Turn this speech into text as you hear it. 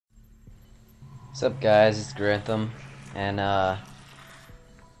What's up, guys? It's Grantham, and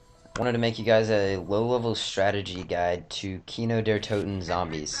wanted to make you guys a low-level strategy guide to Kino Der Toten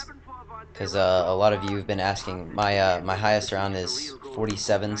zombies, because a lot of you have been asking. My highest round is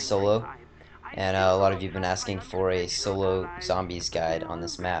 47 solo, and a lot of you have been asking for a solo zombies guide on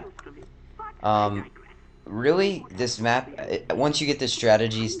this map. Really, this map, once you get the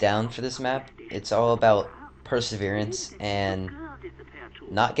strategies down for this map, it's all about perseverance and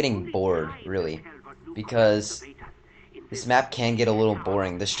not getting bored, really, because this map can get a little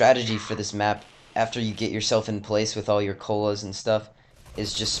boring. The strategy for this map, after you get yourself in place with all your colas and stuff,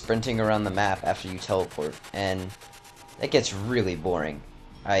 is just sprinting around the map after you teleport, and that gets really boring.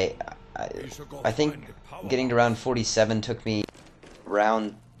 I I, I think getting to round 47 took me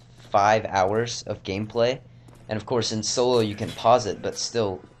around 5 hours of gameplay, and of course in solo you can pause it, but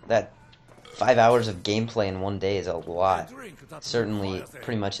still, that 5 hours of gameplay in one day is a lot. Certainly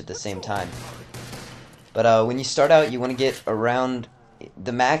pretty much at the same time. But when you start out, you want to get around.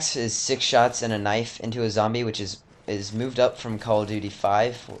 The max is 6 shots and a knife into a zombie, which is moved up from Call of Duty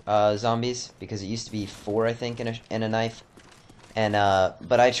 5 zombies, because it used to be 4, I think, in a knife. And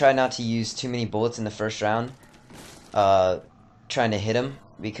but I try not to use too many bullets in the first round, trying to hit them,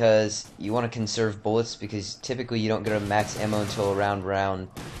 because you want to conserve bullets, because typically you don't get a max ammo until around round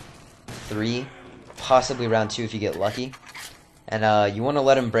 3, possibly round 2 if you get lucky. And you want to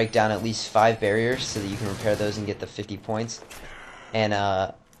let them break down at least 5 barriers so that you can repair those and get the 50 points. And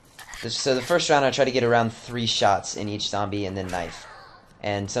so the first round I try to get around 3 shots in each zombie and then knife.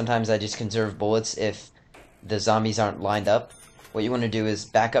 And sometimes I just conserve bullets if the zombies aren't lined up. What you want to do is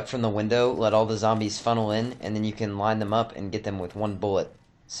back up from the window, let all the zombies funnel in, and then you can line them up and get them with 1 bullet,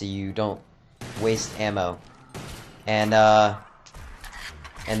 so you don't waste ammo. And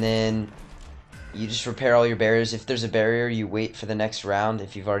then you just repair all your barriers. If there's a barrier, you wait for the next round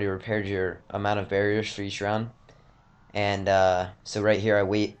if you've already repaired your amount of barriers for each round. And so right here I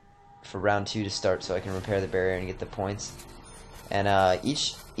wait for round 2 to start so I can repair the barrier and get the points. And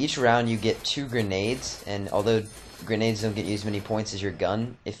each round you get 2 grenades, and although grenades don't get you as many points as your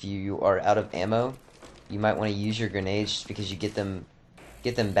gun, if you are out of ammo, you might want to use your grenades just because you get them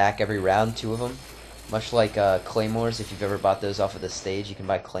back every round, 2 of them. Much like claymores, if you've ever bought those off of the stage, you can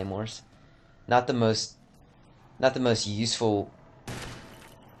buy claymores. Not the most useful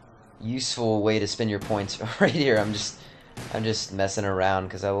way to spend your points right here. I'm just messing around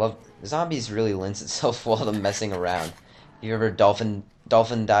because I love zombies. Really lends itself well to messing around. You ever dolphin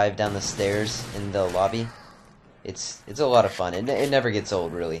dive down the stairs in the lobby? It's a lot of fun. It never gets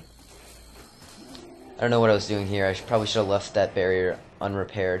old, really. I don't know what I was doing here. I probably should have left that barrier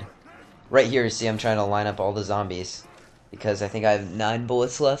unrepaired. Right here, you see I'm trying to line up all the zombies because I think I have 9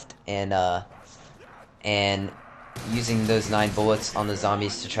 bullets left, and using those 9 bullets on the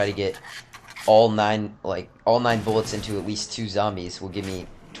zombies to try to get all 9 bullets into at least 2 zombies will give me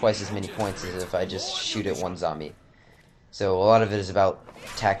twice as many points as if I just shoot at 1 zombie. So a lot of it is about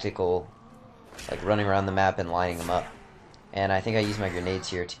tactical, like running around the map and lining them up. And I think I use my grenades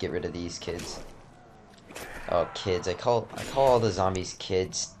here to get rid of these kids. Oh, kids! I call all the zombies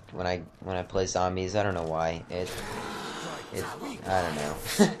kids when I play zombies. I don't know why. I don't know.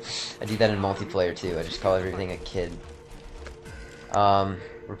 I do that in multiplayer too. I just call everything a kid.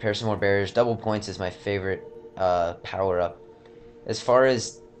 Repair some more barriers. Double points is my favorite power up. As far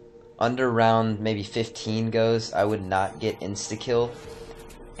as under round maybe 15 goes, I would not get insta-kill,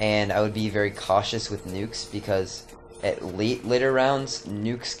 and I would be very cautious with nukes, because at later rounds,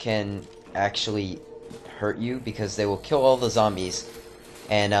 nukes can actually hurt you because they will kill all the zombies,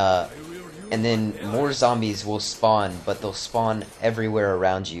 and then more zombies will spawn, but they'll spawn everywhere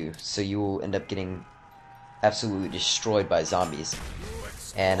around you, so you will end up getting absolutely destroyed by zombies.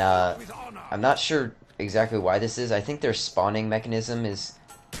 And I'm not sure exactly why this is. I think their spawning mechanism is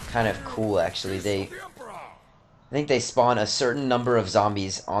kind of cool, actually. I think they spawn a certain number of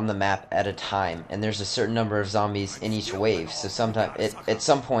zombies on the map at a time, and there's a certain number of zombies in each wave. So at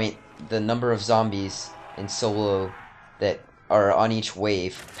some point, the number of zombies in solo that are on each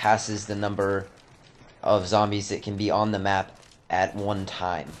wave passes the number of zombies that can be on the map at one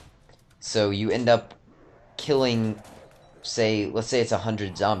time. So you end up killing, let's say it's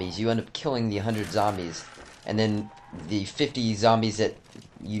 100 zombies. You end up killing the 100 zombies, and then the 50 zombies that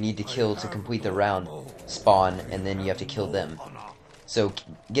you need to kill to complete the round spawn, and then you have to kill them. So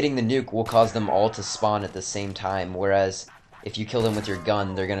getting the nuke will cause them all to spawn at the same time, whereas if you kill them with your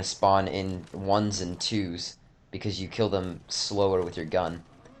gun, they're going to spawn in 1s and 2s, because you kill them slower with your gun.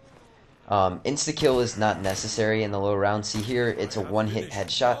 Insta-kill is not necessary in the low round. See here, it's a 1-hit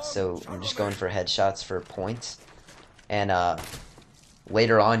headshot, so I'm just going for headshots for points. And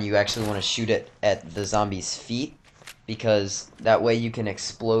later on you actually want to shoot it at the zombie's feet, because that way you can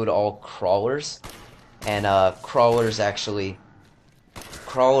explode all crawlers. And crawlers,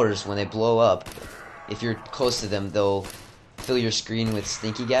 when they blow up, if you're close to them, they'll fill your screen with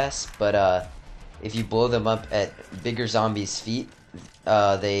stinky gas. But if you blow them up at bigger zombies' feet,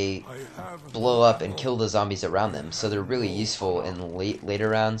 they blow up and kill the zombies around them. So they're really useful in later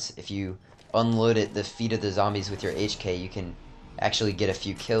rounds. If you unload at the feet of the zombies with your HK, you can actually get a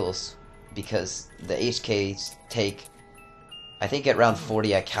few kills, because the HKs take, I think at round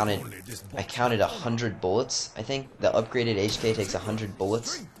 40 I counted 100 bullets. I think the upgraded HK takes 100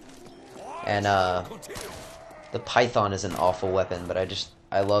 bullets. And the Python is an awful weapon, but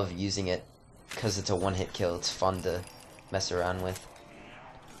I love using it because it's a one-hit kill. It's fun to mess around with.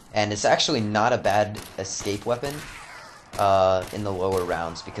 And it's actually not a bad escape weapon in the lower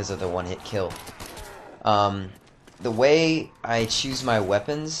rounds because of the one-hit kill. The way I choose my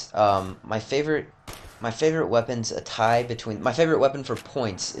weapons, my favorite weapon's a tie between... My favorite weapon for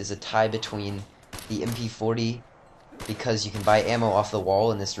points is a tie between the MP40, because you can buy ammo off the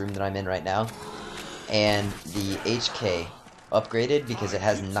wall in this room that I'm in right now, and the HK upgraded, because it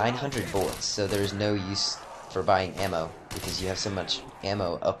has 900 bullets, so there's no use for buying ammo, because you have so much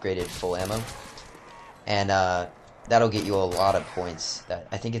ammo, upgraded full ammo. And that'll get you a lot of points.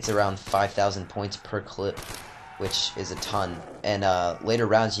 I think it's around 5,000 points per clip, which is a ton. And later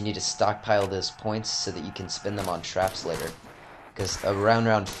rounds you need to stockpile those points so that you can spend them on traps later, because around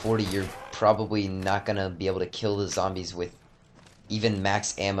round 40 you're probably not gonna be able to kill the zombies with even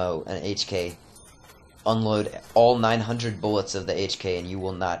max ammo and HK. Unload all 900 bullets of the HK and you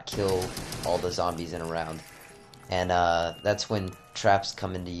will not kill all the zombies in a round. And that's when traps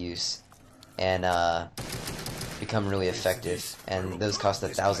come into use and become really effective, and those cost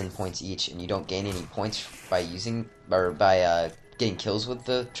 1,000 points each, and you don't gain any points by using or by getting kills with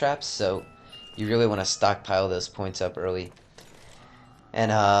the traps, so you really want to stockpile those points up early.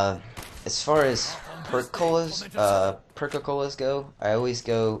 And as far as perk-a-colas go, I always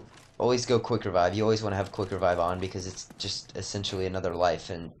go quick revive. You always want to have quick revive on, because it's just essentially another life,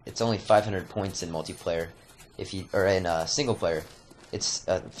 and it's only 500 points in multiplayer. Or in single player, it's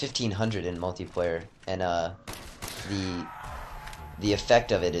 1,500 in multiplayer, and the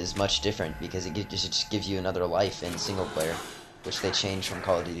effect of it is much different, because it just gives you another life in single player, which they changed from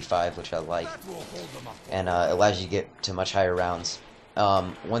Call of Duty 5, which I like, and allows you to get to much higher rounds.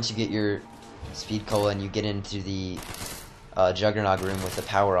 Once you get your speed cola and you get into the Juggernog room with the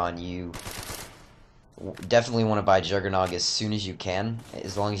power on, you definitely want to buy Juggernog as soon as you can,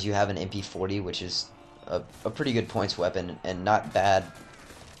 as long as you have an MP40, which is a pretty good points weapon and not bad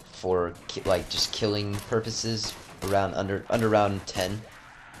for like just killing purposes around under round 10.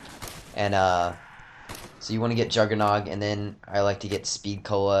 And so you want to get Juggernog, and then I like to get Speed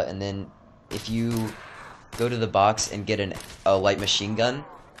Cola, and then if you go to the box and get a light machine gun,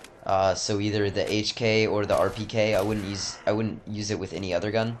 so either the HK or the RPK, I wouldn't use it with any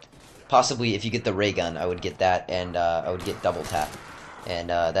other gun. Possibly if you get the ray gun, I would get that, and I would get double tap, and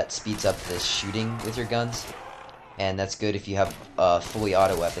that speeds up the shooting with your guns, and that's good if you have fully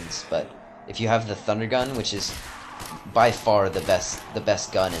auto weapons. But if you have the thunder gun, which is by far the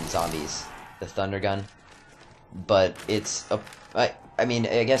best gun in zombies, the thunder gun, but it's I mean,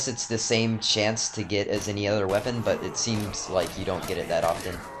 I guess it's the same chance to get as any other weapon, but it seems like you don't get it that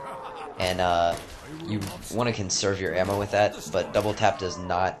often. And you want to conserve your ammo with that, but double tap does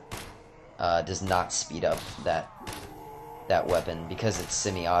not speed up that weapon, because it's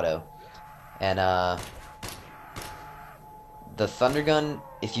semi-auto. And the thunder gun,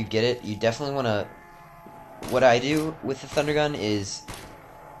 if you get it, you definitely want to... What I do with the thunder gun is,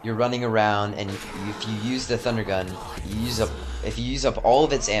 you're running around, and if you use the thunder gun, if you use up all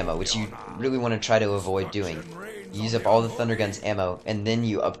of its ammo, which you really want to try to avoid doing, you use up all the thunder gun's ammo, and then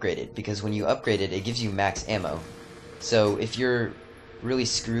you upgrade it, because when you upgrade it, it gives you max ammo. So if you're really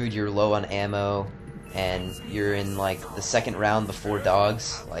screwed, you're low on ammo, and you're in like the second round before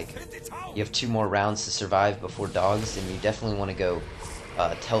dogs, like you have 2 more rounds to survive before dogs, then you definitely want to go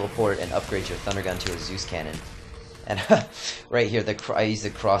teleport and upgrade your thunder gun to a Zeus cannon. And right here, I use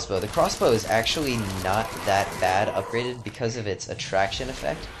the crossbow. The crossbow is actually not that bad upgraded because of its attraction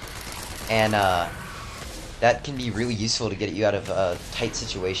effect, and that can be really useful to get you out of tight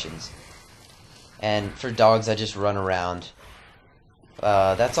situations. And for dogs, I just run around.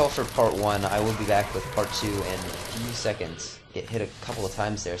 That's all for part 1. I will be back with part 2 in a few seconds. Get hit a couple of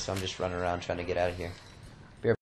times there, so I'm just running around trying to get out of here.